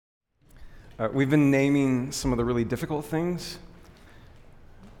We've been naming some of the really difficult things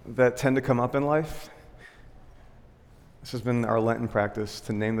that tend to come up in life. This has been our Lenten practice,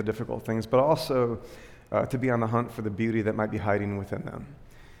 to name the difficult things, but also to be on the hunt for the beauty that might be hiding within them.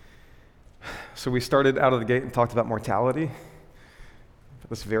 So we started out of the gate and talked about mortality,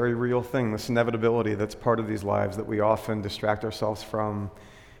 this very real thing, this inevitability that's part of these lives that we often distract ourselves from,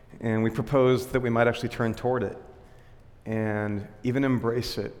 and we proposed that we might actually turn toward it and even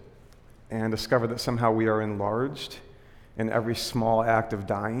embrace it and discover that somehow we are enlarged in every small act of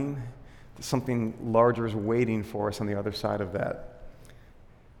dying, that something larger is waiting for us on the other side of that.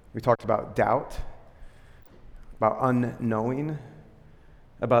 We talked about doubt, about unknowing,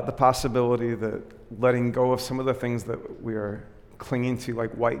 about the possibility that letting go of some of the things that we are clinging to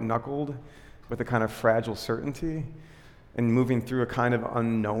like white-knuckled with a kind of fragile certainty and moving through a kind of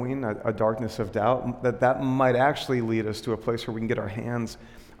unknowing, a darkness of doubt, that might actually lead us to a place where we can get our hands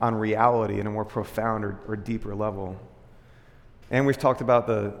on reality in a more profound or deeper level. And we've talked about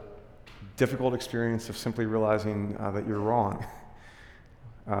the difficult experience of simply realizing that you're wrong.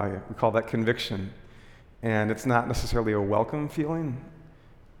 We call that conviction. And it's not necessarily a welcome feeling,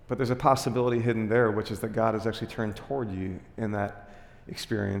 but there's a possibility hidden there, which is that God has actually turned toward you in that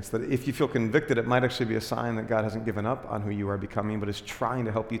experience. That if you feel convicted, it might actually be a sign that God hasn't given up on who you are becoming, but is trying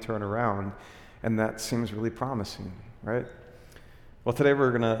to help you turn around. And that seems really promising, right? Well, today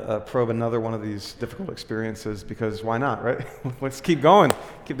we're going to probe another one of these difficult experiences, because why not, right? Let's keep going.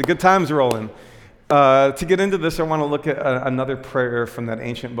 Keep the good times rolling. To get into this, I want to look at another prayer from that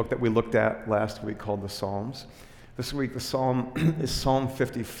ancient book that we looked at last week called the Psalms. This week, the psalm is Psalm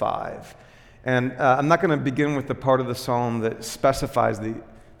 55. And I'm not going to begin with the part of the psalm that specifies the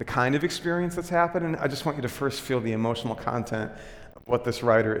kind of experience that's happening. I just want you to first feel the emotional content of what this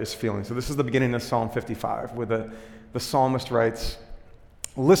writer is feeling. So this is the beginning of Psalm 55, where the psalmist writes,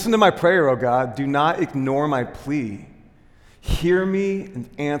 "Listen to my prayer, O God. Do not ignore my plea. Hear me and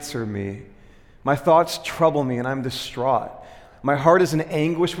answer me. My thoughts trouble me, and I'm distraught. My heart is in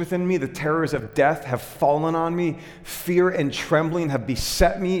anguish within me. The terrors of death have fallen on me. Fear and trembling have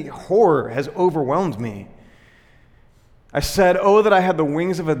beset me. Horror has overwhelmed me. I said, oh, that I had the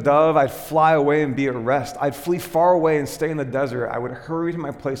wings of a dove. I'd fly away and be at rest. I'd flee far away and stay in the desert. I would hurry to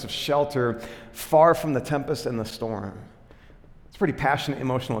my place of shelter, far from the tempest and the storm." It's a pretty passionate,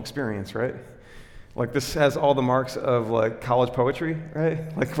 emotional experience, right? Like, this has all the marks of like college poetry,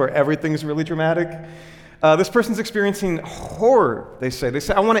 right? Like, where everything's really dramatic. This person's experiencing horror, they say. They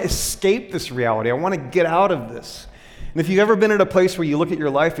say, I want to escape this reality. I want to get out of this. And if you've ever been at a place where you look at your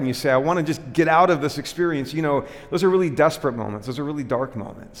life and you say, I want to just get out of this experience, you know, those are really desperate moments. Those are really dark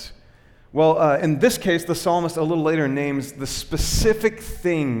moments. Well, in this case, the psalmist a little later names the specific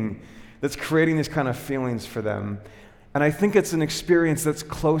thing that's creating these kind of feelings for them. And I think it's an experience that's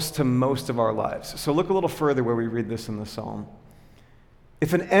close to most of our lives. So look a little further where we read this in the psalm.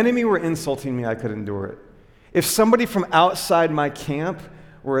 "If an enemy were insulting me, I could endure it. If somebody from outside my camp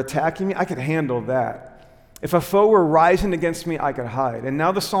were attacking me, I could handle that. If a foe were rising against me, I could hide." And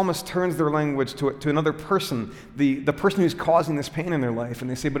now the psalmist turns their language to another person, the person who's causing this pain in their life.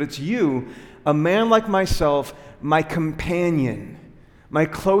 And they say, but it's you, a man like myself, my companion, my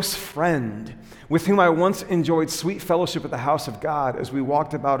close friend, with whom I once enjoyed sweet fellowship at the house of God as we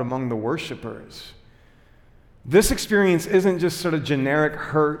walked about among the worshipers. This experience isn't just sort of generic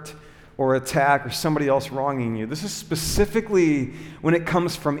hurt or attack or somebody else wronging you. This is specifically when it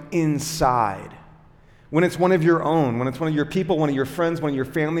comes from inside. When it's one of your own, when it's one of your people, one of your friends, one of your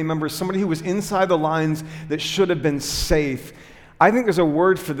family members, somebody who was inside the lines that should have been safe. I think there's a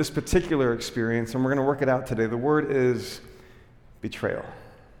word for this particular experience, and we're going to work it out today. The word is betrayal.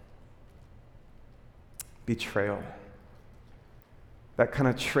 Betrayal. That kind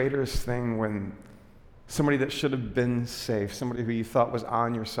of traitorous thing when somebody that should have been safe, somebody who you thought was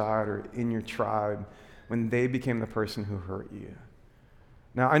on your side or in your tribe, when they became the person who hurt you.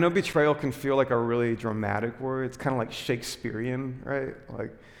 Now, I know betrayal can feel like a really dramatic word. It's kind of like Shakespearean, right?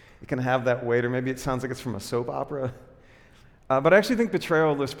 Like, it can have that weight, or maybe it sounds like it's from a soap opera. But I actually think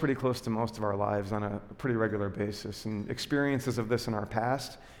betrayal lives pretty close to most of our lives on a pretty regular basis. And experiences of this in our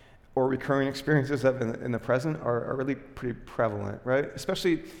past, or recurring experiences of in the present, are really pretty prevalent, right?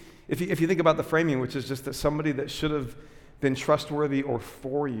 Especially if you think about the framing, which is just that somebody that should have been trustworthy or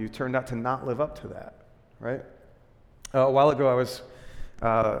for you turned out to not live up to that, right? A while ago, I was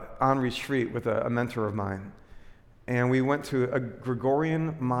on retreat with a mentor of mine, and we went to a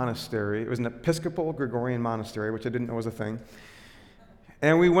Gregorian monastery. It was an Episcopal Gregorian monastery, which I didn't know was a thing.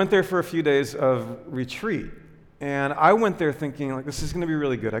 And we went there for a few days of retreat. And I went there thinking, like, this is going to be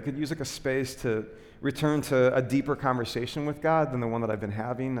really good. I could use like a space to return to a deeper conversation with God than the one that I've been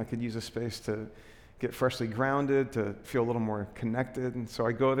having. I could use a space to get freshly grounded, to feel a little more connected. And so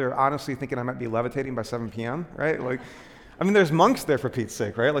I go there honestly thinking I might be levitating by 7 p.m., right? Like, I mean, there's monks there for Pete's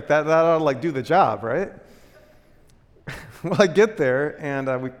sake, right? Like that ought to like do the job, right? Well, I get there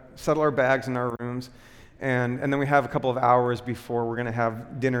and we settle our bags in our rooms. And then we have a couple of hours before we're going to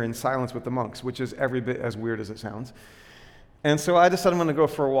have dinner in silence with the monks, which is every bit as weird as it sounds. And so I decided I'm going to go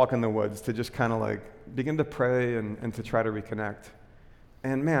for a walk in the woods to just kind of like begin to pray and to try to reconnect.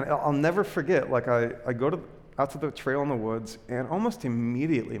 And man, I'll never forget, like I go out to the trail in the woods, and almost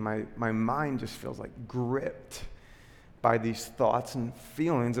immediately my mind just feels like gripped by these thoughts and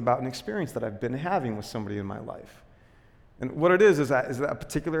feelings about an experience that I've been having with somebody in my life. And what it is that a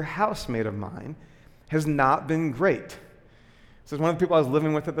particular housemate of mine has not been great. So it's one of the people I was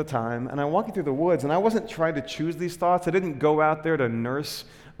living with at the time, and I'm walking through the woods, and I wasn't trying to choose these thoughts. I didn't go out there to nurse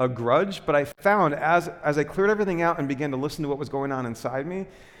a grudge, but I found as I cleared everything out and began to listen to what was going on inside me,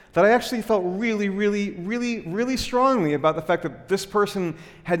 that I actually felt really, really, really, really strongly about the fact that this person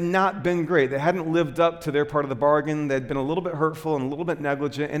had not been great. They hadn't lived up to their part of the bargain. They'd been a little bit hurtful and a little bit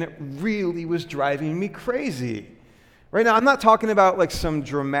negligent, and it really was driving me crazy. Right now, I'm not talking about like some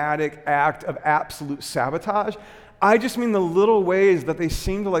dramatic act of absolute sabotage. I just mean the little ways that they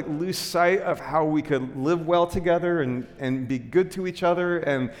seem to like lose sight of how we could live well together and be good to each other,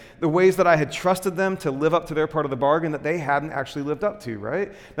 and the ways that I had trusted them to live up to their part of the bargain that they hadn't actually lived up to,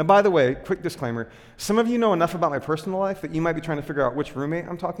 right? Now, by the way, quick disclaimer, some of you know enough about my personal life that you might be trying to figure out which roommate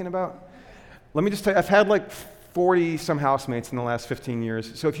I'm talking about. Let me just tell you, I've had like 40 some housemates in the last 15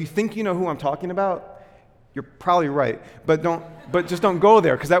 years, so if you think you know who I'm talking about, you're probably right, but just don't go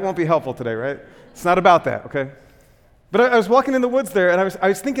there, because that won't be helpful today, right? It's not about that, okay? But I was walking in the woods there, and I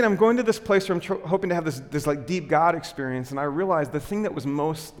was thinking, I'm going to this place where I'm hoping to have this like deep God experience, and I realized the thing that was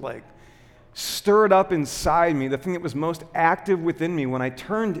most like stirred up inside me, the thing that was most active within me when I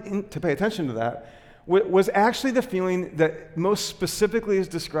turned in to pay attention to that, was actually the feeling that most specifically is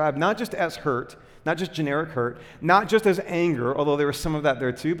described not just as hurt, not just generic hurt, not just as anger, although there was some of that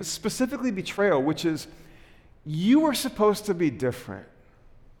there too, but specifically betrayal, which is, you were supposed to be different.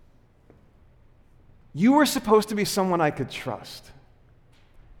 You were supposed to be someone I could trust.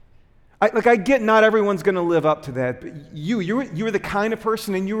 I get not everyone's going to live up to that, but you were the kind of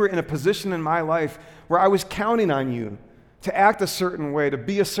person, and you were in a position in my life where I was counting on you to act a certain way, to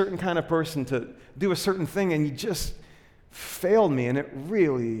be a certain kind of person, to do a certain thing, and you just failed me, and it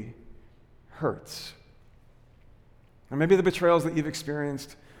really hurts. Or maybe the betrayals that you've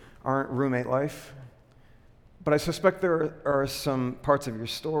experienced aren't roommate life. But I suspect there are some parts of your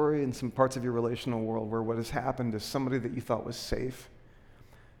story and some parts of your relational world where what has happened is somebody that you thought was safe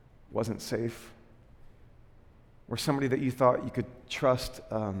wasn't safe, or somebody that you thought you could trust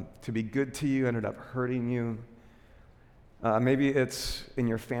to be good to you ended up hurting you. Maybe it's in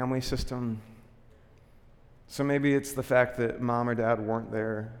your family system. So maybe it's the fact that mom or dad weren't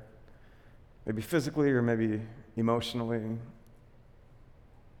there, maybe physically or maybe emotionally.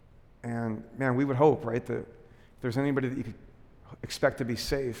 And man, we would hope, right, that if there's anybody that you could expect to be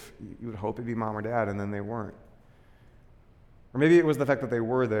safe, you would hope it'd be mom or dad, and then they weren't. Or maybe it was the fact that they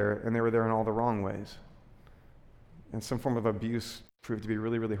were there, and they were there in all the wrong ways. And some form of abuse proved to be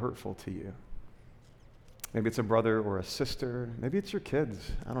really, really hurtful to you. Maybe it's a brother or a sister. Maybe it's your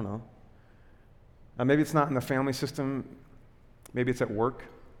kids. I don't know. Maybe it's not in the family system. Maybe it's at work.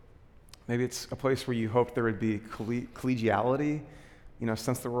 Maybe it's a place where you hoped there would be collegiality,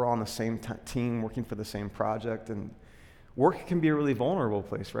 since that we're all on the same team working for the same project. And work can be a really vulnerable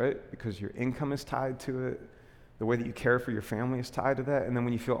place, right? Because your income is tied to it. The way that you care for your family is tied to that. And then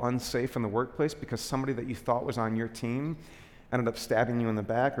when you feel unsafe in the workplace because somebody that you thought was on your team ended up stabbing you in the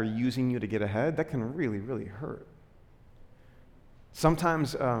back or using you to get ahead, that can really, really hurt.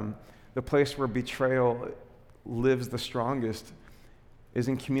 Sometimes the place where betrayal lives the strongest is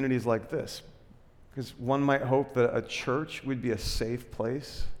in communities like this. Because one might hope that a church would be a safe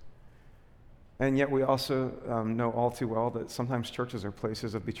place. And yet we also know all too well that sometimes churches are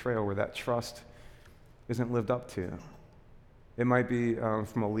places of betrayal where that trust isn't lived up to. It might be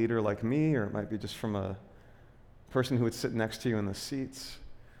from a leader like me, or it might be just from a person who would sit next to you in the seats.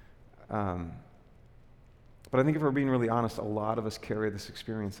 But I think if we're being really honest, a lot of us carry this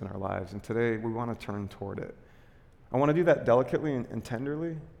experience in our lives, and today we want to turn toward it. I want to do that delicately and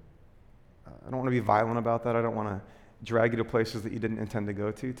tenderly. I don't want to be violent about that. I don't want to drag you to places that you didn't intend to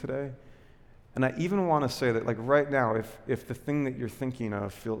go to today. And I even want to say that, like right now, if the thing that you're thinking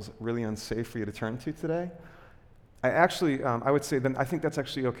of feels really unsafe for you to turn to today, I would say then I think that's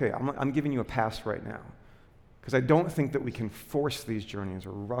actually okay. I'm giving you a pass right now. because I don't think that we can force these journeys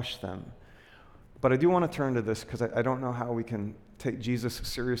or rush them. But I do want to turn to this because I don't know how we can take Jesus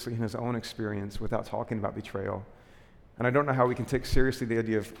seriously in his own experience without talking about betrayal. And I don't know how we can take seriously the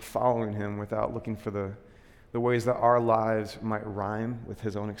idea of following him without looking for the ways that our lives might rhyme with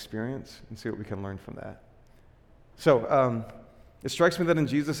his own experience and see what we can learn from that. So it strikes me that in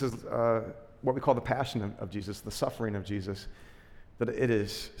Jesus is what we call the passion of Jesus, the suffering of Jesus, that it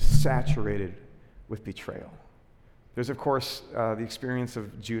is saturated with betrayal. There's, of course, the experience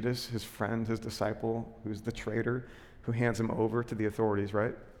of Judas, his friend, his disciple, who's the traitor, who hands him over to the authorities,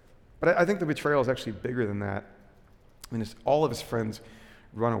 right? But I think the betrayal is actually bigger than that. I mean, all of his friends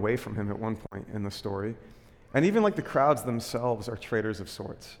run away from him at one point in the story. And even like the crowds themselves are traitors of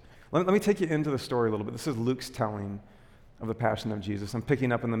sorts. Let me take you into the story a little bit. This is Luke's telling of the Passion of Jesus. I'm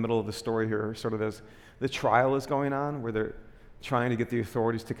picking up in the middle of the story here, sort of as the trial is going on, where they're trying to get the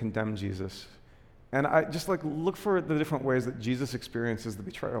authorities to condemn Jesus. And I just look for the different ways that Jesus experiences the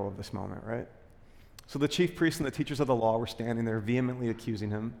betrayal of this moment, right? So the chief priests and the teachers of the law were standing there vehemently accusing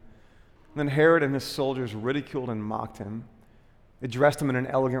him. And then Herod and his soldiers ridiculed and mocked him. They dressed him in an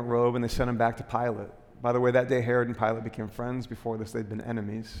elegant robe and they sent him back to Pilate. By the way, that day Herod and Pilate became friends. Before this, they'd been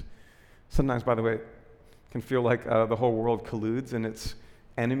enemies. Sometimes, by the way, it can feel like the whole world colludes in its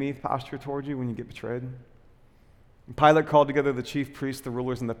enemy posture toward you when you get betrayed. And Pilate called together the chief priests, the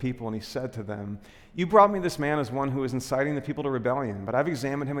rulers, and the people, and he said to them, "You brought me this man as one who is inciting the people to rebellion, but I've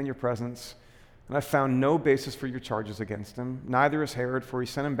examined him in your presence, and I've found no basis for your charges against him. Neither is Herod, for he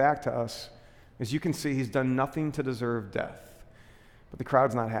sent him back to us. As you can see, he's done nothing to deserve death." But the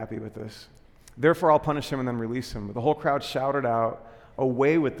crowd's not happy with this. "Therefore, I'll punish him and then release him." But the whole crowd shouted out,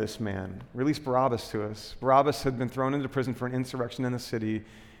 "Away with this man. Release Barabbas to us." Barabbas had been thrown into prison for an insurrection in the city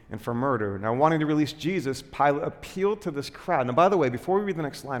and for murder. Now, wanting to release Jesus, Pilate appealed to this crowd. Now, by the way, before we read the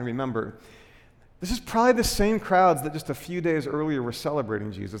next line, remember, this is probably the same crowds that just a few days earlier were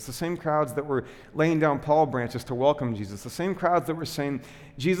celebrating Jesus, the same crowds that were laying down palm branches to welcome Jesus, the same crowds that were saying,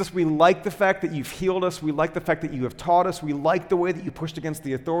 "Jesus, we like the fact that you've healed us. We like the fact that you have taught us. We like the way that you pushed against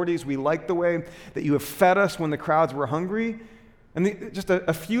the authorities. We like the way that you have fed us when the crowds were hungry." And just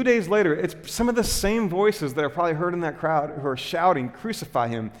a few days later, it's some of the same voices that are probably heard in that crowd who are shouting, "Crucify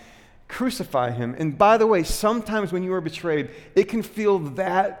him, crucify him." And by the way, sometimes when you are betrayed, it can feel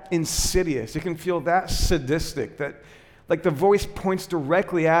that insidious. It can feel that sadistic, that like the voice points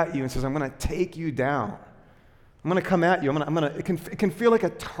directly at you and says, "I'm going to take you down. I'm going to come at you. It can feel like a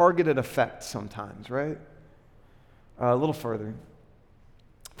targeted effect sometimes, right? A little further.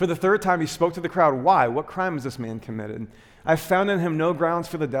 For the third time, he spoke to the crowd. "Why? What crime has this man committed? I found in him no grounds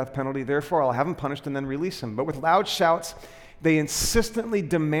for the death penalty. Therefore, I'll have him punished and then release him." But with loud shouts, they insistently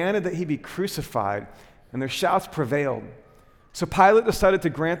demanded that he be crucified, and their shouts prevailed. So Pilate decided to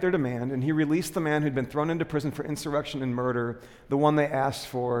grant their demand, and he released the man who'd been thrown into prison for insurrection and murder, the one they asked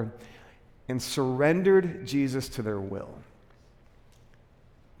for, and surrendered Jesus to their will.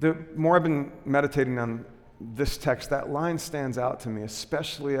 The more I've been meditating on this text, that line stands out to me,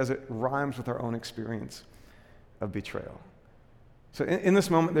 especially as it rhymes with our own experience of betrayal. So in this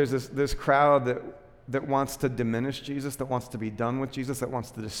moment, there's this crowd that wants to diminish Jesus, that wants to be done with Jesus, that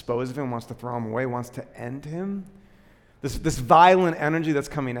wants to dispose of him, wants to throw him away, wants to end him. This violent energy that's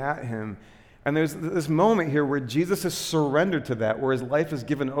coming at him. And there's this moment here where Jesus is surrendered to that, where his life is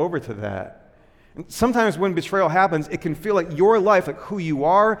given over to that. And sometimes when betrayal happens, it can feel like your life, like who you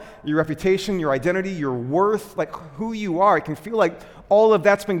are, your reputation, your identity, your worth, like who you are. It can feel like all of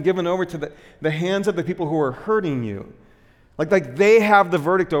that's been given over to the hands of the people who are hurting you. Like they have the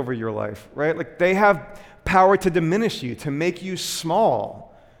verdict over your life, right? Like they have power to diminish you, to make you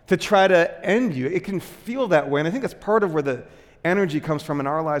small, to try to end you. It can feel that way. And I think that's part of where the energy comes from in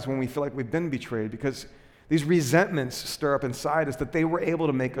our lives when we feel like we've been betrayed, because these resentments stir up inside us that they were able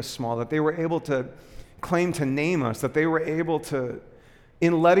to make us small, that they were able to claim to name us, that they were able to,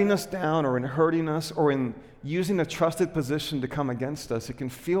 in letting us down or in hurting us or in using a trusted position to come against us, it can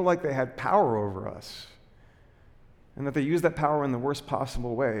feel like they had power over us and that they used that power in the worst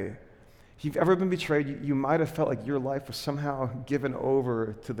possible way. If you've ever been betrayed, you might have felt like your life was somehow given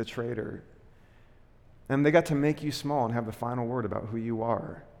over to the traitor. And they got to make you small and have the final word about who you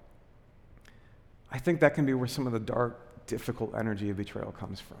are. I think that can be where some of the dark, difficult energy of betrayal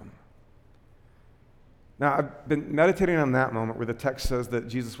comes from. Now, I've been meditating on that moment where the text says that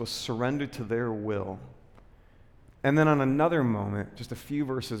Jesus was surrendered to their will. And then on another moment, just a few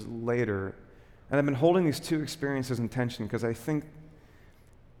verses later, and I've been holding these two experiences in tension because I think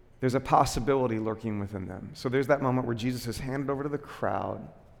there's a possibility lurking within them. So there's that moment where Jesus is handed over to the crowd.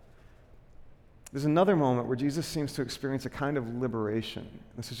 There's another moment where Jesus seems to experience a kind of liberation.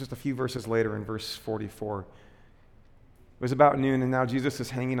 This is just a few verses later in verse 44. It was about noon, and now Jesus is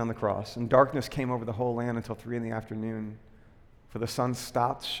hanging on the cross, and darkness came over the whole land until 3 p.m, for the sun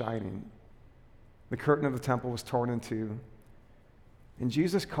stopped shining. The curtain of the temple was torn in two, and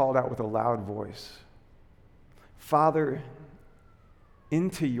Jesus called out with a loud voice, "Father,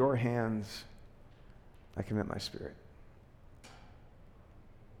 into your hands I commit my spirit."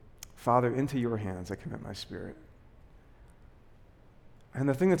 Father, into your hands I commit my spirit. And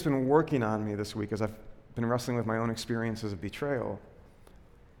the thing that's been working on me this week as I've been wrestling with my own experiences of betrayal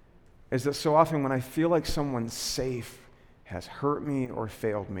is that so often when I feel like someone safe has hurt me or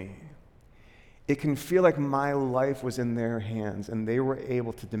failed me, it can feel like my life was in their hands and they were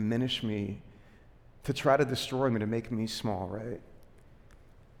able to diminish me, to try to destroy me, to make me small, right?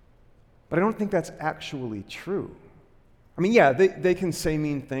 But I don't think that's actually true. I mean, yeah, they can say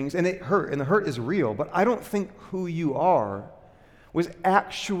mean things, and it hurt, and the hurt is real, but I don't think who you are was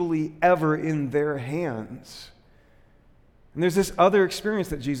actually ever in their hands. And there's this other experience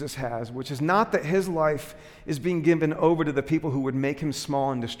that Jesus has, which is not that his life is being given over to the people who would make him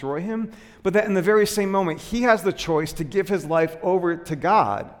small and destroy him, but that in the very same moment, he has the choice to give his life over to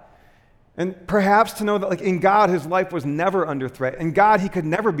God. And perhaps to know that like in God, his life was never under threat. In God, he could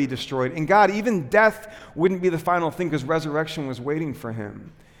never be destroyed. In God, even death wouldn't be the final thing because resurrection was waiting for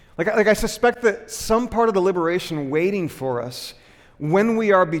him. Like I suspect that some part of the liberation waiting for us when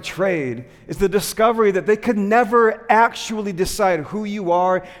we are betrayed is the discovery that they could never actually decide who you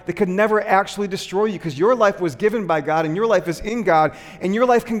are. They could never actually destroy you because your life was given by God and your life is in God and your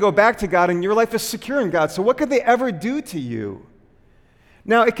life can go back to God and your life is secure in God. So what could they ever do to you?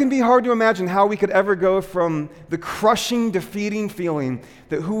 Now, it can be hard to imagine how we could ever go from the crushing, defeating feeling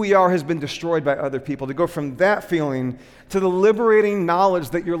that who we are has been destroyed by other people, to go from that feeling to the liberating knowledge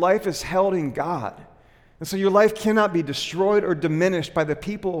that your life is held in God. And so your life cannot be destroyed or diminished by the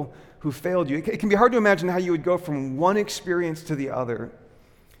people who failed you. It can be hard to imagine how you would go from one experience to the other.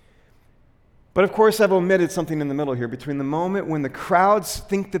 But of course, I've omitted something in the middle here between the moment when the crowds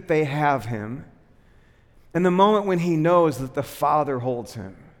think that they have him and the moment when he knows that the Father holds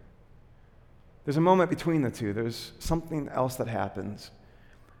him. There's a moment between the two. There's something else that happens.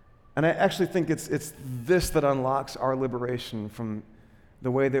 And I actually think it's this that unlocks our liberation from the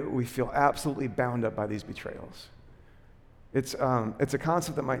way that we feel absolutely bound up by these betrayals. It's a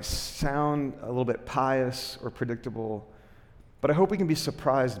concept that might sound a little bit pious or predictable, but I hope we can be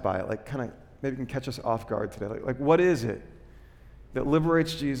surprised by it, like kind of maybe can catch us off guard today. Like what is it that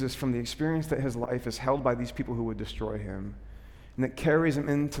liberates Jesus from the experience that his life is held by these people who would destroy him, and that carries him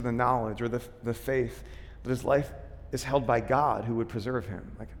into the knowledge or the faith that his life is held by God who would preserve him?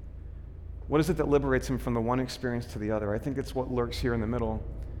 Like, what is it that liberates him from the one experience to the other? I think it's what lurks here in the middle,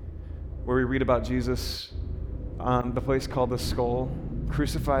 where we read about Jesus on the place called the Skull,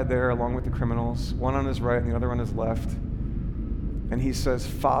 crucified there along with the criminals, one on his right and the other on his left. And he says,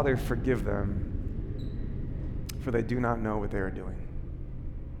 "Father, forgive them, for they do not know what they are doing."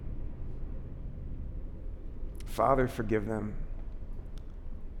 Father, forgive them,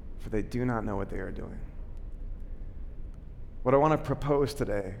 for they do not know what they are doing. What I want to propose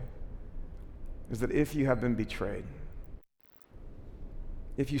today is that if you have been betrayed,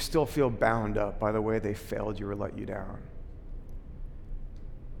 if you still feel bound up by the way they failed you or let you down,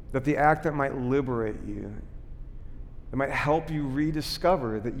 that the act that might liberate you, that might help you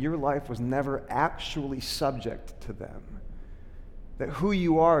rediscover that your life was never actually subject to them, that who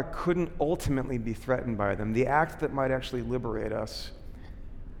you are couldn't ultimately be threatened by them. The act that might actually liberate us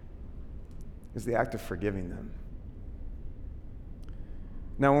is the act of forgiving them.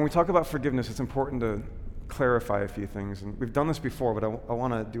 Now, when we talk about forgiveness, it's important to clarify a few things. And we've done this before, but I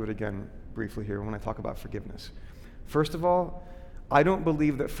want to do it again briefly here when I talk about forgiveness. First of all, I don't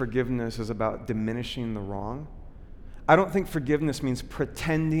believe that forgiveness is about diminishing the wrong. I don't think forgiveness means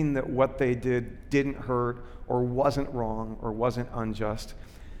pretending that what they did didn't hurt or wasn't wrong or wasn't unjust.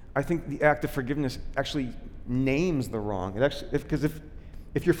 I think the act of forgiveness actually names the wrong. Because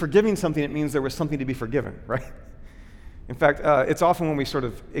if you're forgiving something, it means there was something to be forgiven, right? In fact, it's often when we sort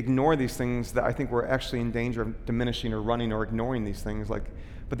of ignore these things that I think we're actually in danger of diminishing or running or ignoring these things.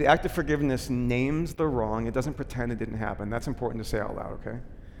 But the act of forgiveness names the wrong. It doesn't pretend it didn't happen. That's important to say out loud, okay?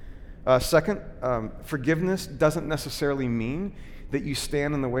 Second, forgiveness doesn't necessarily mean that you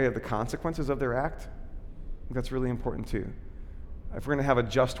stand in the way of the consequences of their act. I think that's really important too. If we're going to have a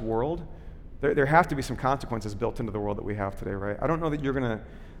just world, there have to be some consequences built into the world that we have today, right? I don't know that you're going to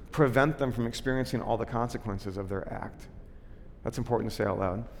prevent them from experiencing all the consequences of their act. That's important to say out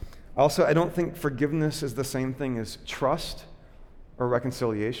loud. Also, I don't think forgiveness is the same thing as trust or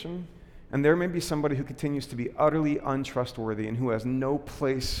reconciliation. And there may be somebody who continues to be utterly untrustworthy and who has no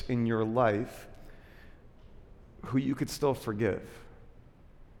place in your life. who you could still forgive.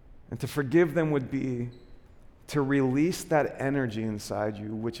 And to forgive them would be to release that energy inside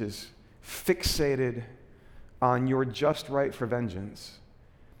you, which is fixated on your just right for vengeance.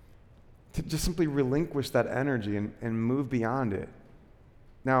 To just simply relinquish that energy and move beyond it.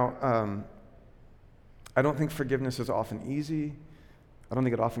 Now, I don't think forgiveness is often easy. I don't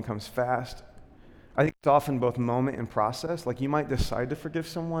think it often comes fast. I think it's often both moment and process. Like you might decide to forgive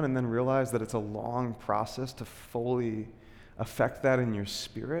someone and then realize that it's a long process to fully affect that in your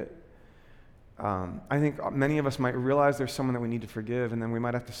spirit. I think many of us might realize there's someone that we need to forgive, and then we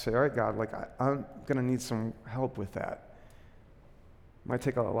might have to say, all right, God, like I'm going to need some help with that. It might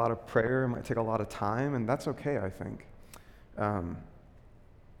take a lot of prayer, it might take a lot of time, and that's okay, I think.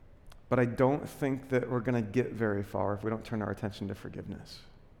 But I don't think that we're going to get very far if we don't turn our attention to forgiveness.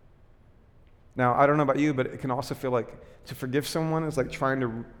 Now, I don't know about you, but it can also feel like to forgive someone is like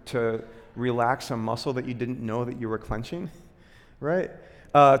trying to relax a muscle that you didn't know that you were clenching, right?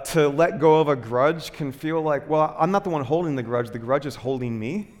 To let go of a grudge can feel like, well, I'm not the one holding the grudge is holding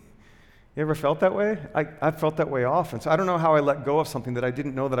me. You ever felt that way? I've felt that way often. So I don't know how I let go of something that I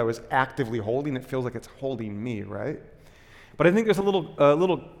didn't know that I was actively holding. It feels like it's holding me, right? But I think there's a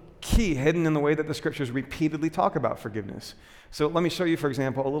little key hidden in the way that the scriptures repeatedly talk about forgiveness. So let me show you, for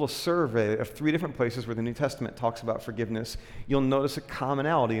example, a little survey of 3 different places where the New Testament talks about forgiveness. You'll notice a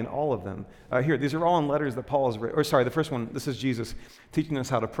commonality in all of them. Here, these are all in letters that Paul has written. The first one, this is Jesus teaching us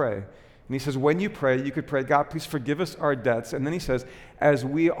how to pray. And he says, when you pray, you could pray, God, please forgive us our debts. And then he says, as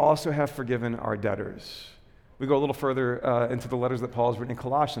we also have forgiven our debtors. We go a little further into the letters that Paul has written in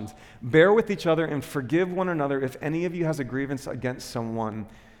Colossians. Bear with each other and forgive one another if any of you has a grievance against someone.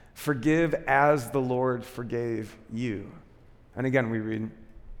 Forgive as the Lord forgave you. And again, we read,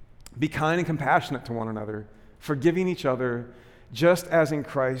 be kind and compassionate to one another, forgiving each other, just as in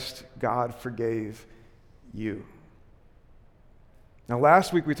Christ God forgave you. Now,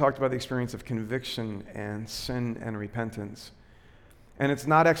 last week we talked about the experience of conviction and sin and repentance. And it's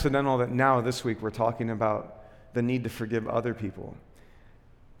not accidental that now, this week, we're talking about the need to forgive other people.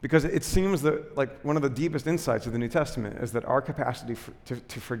 Because it seems that like one of the deepest insights of the New Testament is that our capacity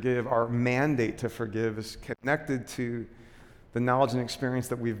to forgive, our mandate to forgive, is connected to the knowledge and experience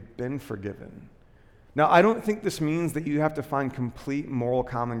that we've been forgiven. Now, I don't think this means that you have to find complete moral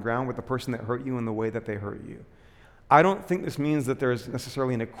common ground with the person that hurt you in the way that they hurt you. I don't think this means that there's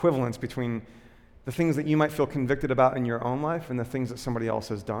necessarily an equivalence between the things that you might feel convicted about in your own life and the things that somebody else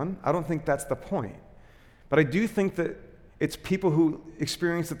has done. I don't think that's the point. But I do think that it's people who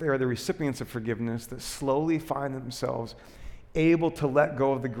experience that they are the recipients of forgiveness that slowly find themselves able to let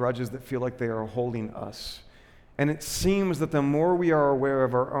go of the grudges that feel like they are holding us. And it seems that the more we are aware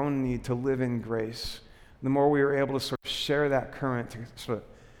of our own need to live in grace, the more we are able to sort of share that current, to sort of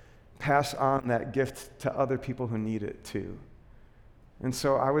pass on that gift to other people who need it too. And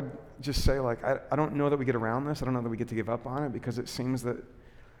so I would just say, like, I don't know that we get around this. I don't know that we get to give up on it, because it seems that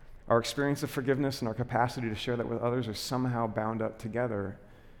our experience of forgiveness and our capacity to share that with others are somehow bound up together.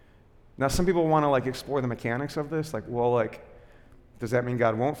 Now, some people want to like explore the mechanics of this. Like, well, like, does that mean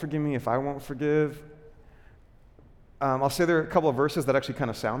God won't forgive me if I won't forgive? I'll say there are a couple of verses that actually kind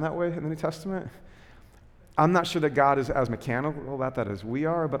of sound that way in the New Testament. I'm not sure that God is as mechanical about that as we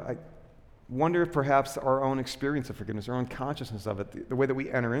are, but I wonder if perhaps our own experience of forgiveness, our own consciousness of it, the way that we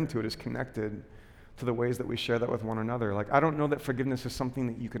enter into it is connected to the ways that we share that with one another. Like, I don't know that forgiveness is something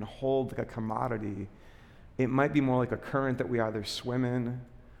that you can hold like a commodity. It might be more like a current that we either swim in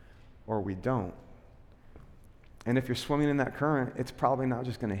or we don't. And if you're swimming in that current, it's probably not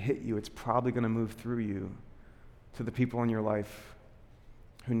just going to hit you, it's probably going to move through you to the people in your life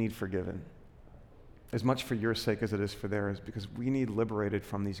who need forgiven. As much for your sake as it is for theirs, because we need liberated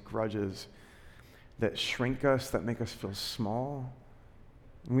from these grudges that shrink us, that make us feel small.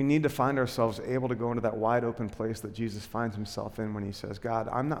 We need to find ourselves able to go into that wide open place that Jesus finds himself in when he says, God,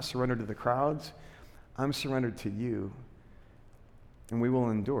 I'm not surrendered to the crowds, I'm surrendered to you, and we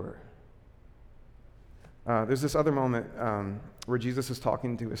will endure. There's this other moment where Jesus is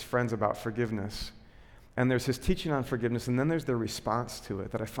talking to his friends about forgiveness, and there's his teaching on forgiveness, and then there's their response to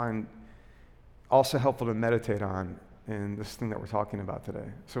it that I find also helpful to meditate on in this thing that we're talking about today.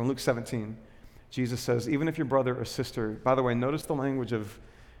 So in Luke 17, Jesus says, even if your brother or sister, by the way, notice the language of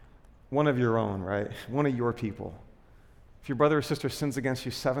one of your own, right? One of your people. If your brother or sister sins against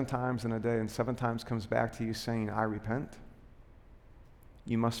you 7 times in a day and 7 times comes back to you saying, I repent,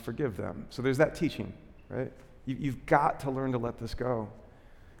 you must forgive them. So there's that teaching, right? You've got to learn to let this go.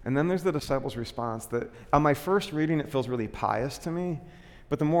 And then there's the disciples' response that, on my first reading, it feels really pious to me,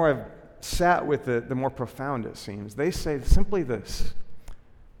 but the more I've sat with it, the more profound it seems. They say simply this: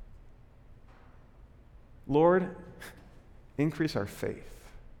 Lord, increase our faith.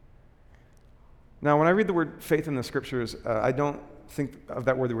 Now, when I read the word faith in the scriptures, I don't think of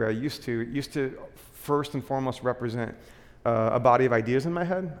that word the way I used to. It used to first and foremost represent a body of ideas in my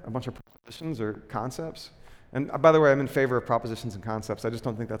head, a bunch of propositions or concepts. And by the way, I'm in favor of propositions and concepts. I just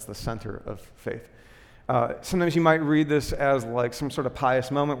don't think that's the center of faith. Sometimes you might read this as like some sort of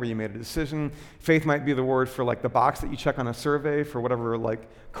pious moment where you made a decision. Faith might be the word for like the box that you check on a survey for whatever like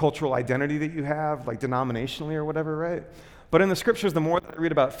cultural identity that you have, like denominationally or whatever, right? But in the scriptures, the more that I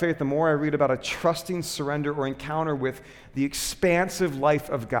read about faith, the more I read about a trusting surrender or encounter with the expansive life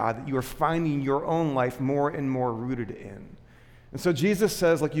of God that you are finding your own life more and more rooted in. And so Jesus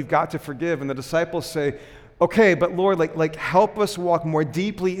says, like, you've got to forgive. And the disciples say, okay, but Lord, like help us walk more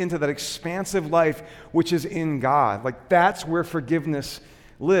deeply into that expansive life which is in God. Like, that's where forgiveness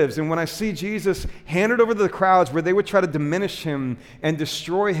lives. And when I see Jesus handed over to the crowds where they would try to diminish him and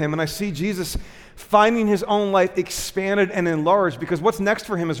destroy him, and I see Jesus finding his own life expanded and enlarged, because what's next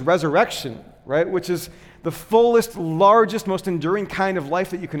for him is resurrection, right? Which is the fullest, largest, most enduring kind of life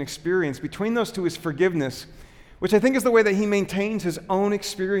that you can experience. Between those two is forgiveness, which I think is the way that he maintains his own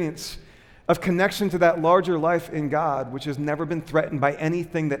experience of connection to that larger life in God, which has never been threatened by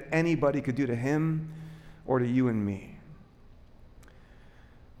anything that anybody could do to him or to you and me.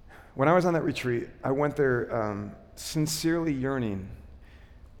 When I was on that retreat, I went there sincerely yearning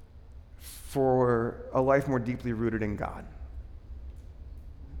for a life more deeply rooted in God.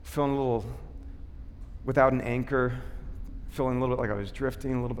 Feeling a little without an anchor, feeling a little bit like I was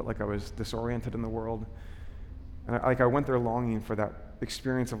drifting, a little bit like I was disoriented in the world. And I went there longing for that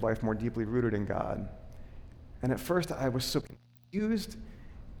experience of life more deeply rooted in God. And at first I was so confused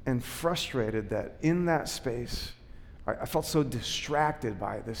and frustrated that in that space, I felt so distracted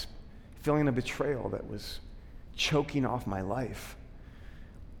by this feeling of betrayal that was choking off my life.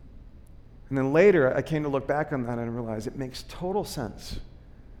 And then later, I came to look back on that and realize it makes total sense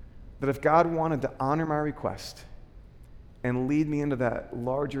that if God wanted to honor my request and lead me into that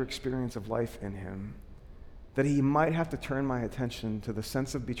larger experience of life in him, that he might have to turn my attention to the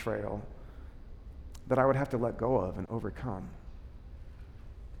sense of betrayal that I would have to let go of and overcome.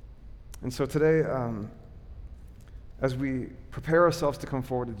 And so today, as we prepare ourselves to come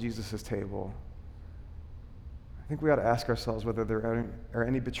forward to Jesus' table, I think we ought to ask ourselves whether there are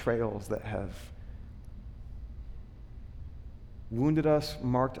any betrayals that have wounded us,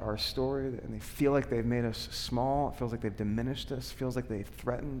 marked our story, and they feel like they've made us small. It feels like they've diminished us. It feels like they've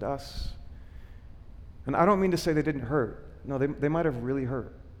threatened us. And I don't mean to say they didn't hurt. No, they might have really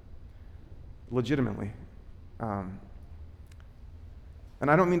hurt, legitimately. And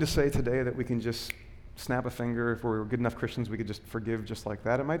I don't mean to say today that we can just snap a finger. If we're good enough Christians, we could just forgive just like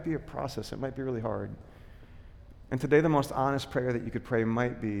that. It might be a process. It might be really hard. And today, the most honest prayer that you could pray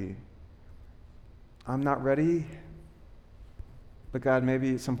might be, I'm not ready, but God,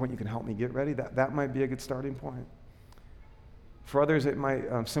 maybe at some point you can help me get ready. That might be a good starting point. For others, it might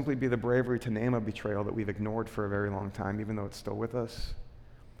simply be the bravery to name a betrayal that we've ignored for a very long time, even though it's still with us.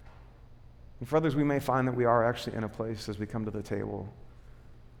 And for others, we may find that we are actually in a place as we come to the table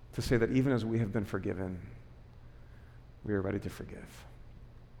to say that even as we have been forgiven, we are ready to forgive.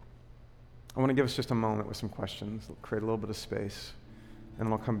 I want to give us just a moment with some questions, create a little bit of space, and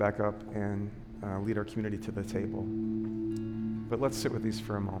then I'll come back up and lead our community to the table. But let's sit with these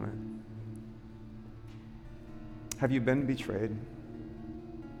for a moment. Have you been betrayed?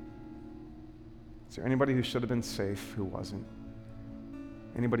 Is there anybody who should have been safe who wasn't?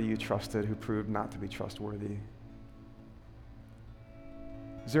 Anybody you trusted who proved not to be trustworthy?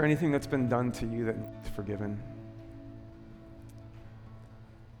 Is there anything that's been done to you that needs forgiven?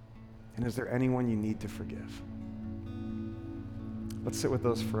 And is there anyone you need to forgive? Let's sit with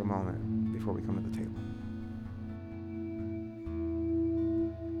those for a moment before we come to the table.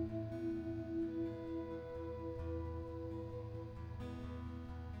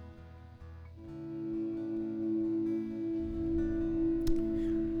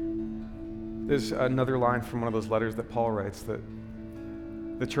 There's another line from one of those letters that Paul writes that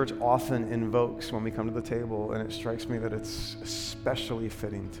the church often invokes when we come to the table, and it strikes me that it's especially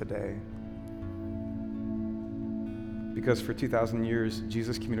fitting today. Because for 2,000 years,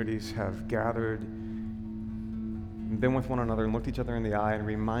 Jesus communities have gathered and been with one another and looked each other in the eye and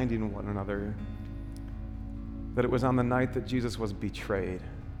reminding one another that it was on the night that Jesus was betrayed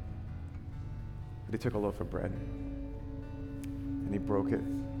that he took a loaf of bread and he broke it.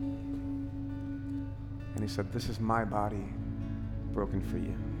 And he said, "This is my body broken for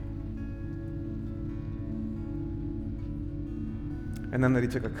you." And then that he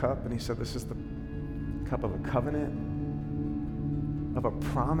took a cup and he said, "This is the cup of a covenant, of a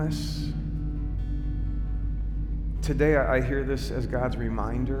promise today I hear this as God's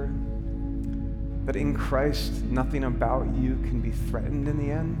reminder that in Christ, nothing about you can be threatened in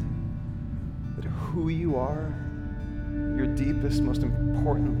the end. That who you are, your deepest, most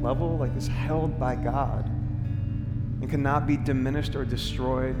important level, like is held by God and cannot be diminished or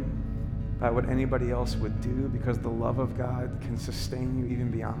destroyed by what anybody else would do, because the love of God can sustain you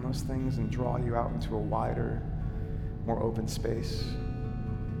even beyond those things and draw you out into a wider, more open space.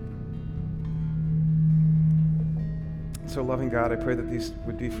 So loving God, I pray that these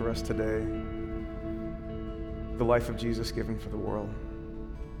would be for us today the life of Jesus given for the world.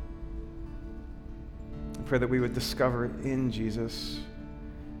 I pray that we would discover in Jesus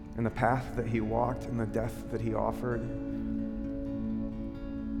and the path that he walked and the death that he offered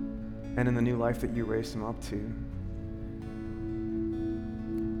and in the new life that you raised him up to,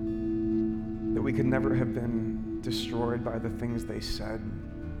 that we could never have been destroyed by the things they said,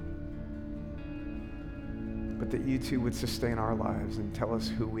 but that you too would sustain our lives and tell us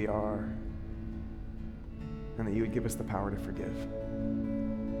who we are, and that you would give us the power to forgive.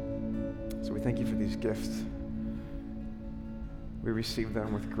 So we thank you for these gifts. We receive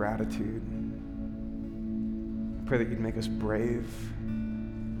them with gratitude. I pray that you'd make us brave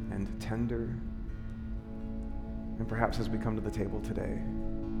and tender. And perhaps as we come to the table today,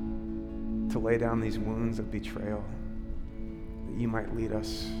 to lay down these wounds of betrayal, that you might lead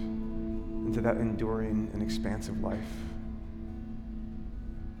us into that enduring and expansive life.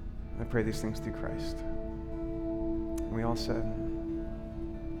 I pray these things through Christ. And we all said,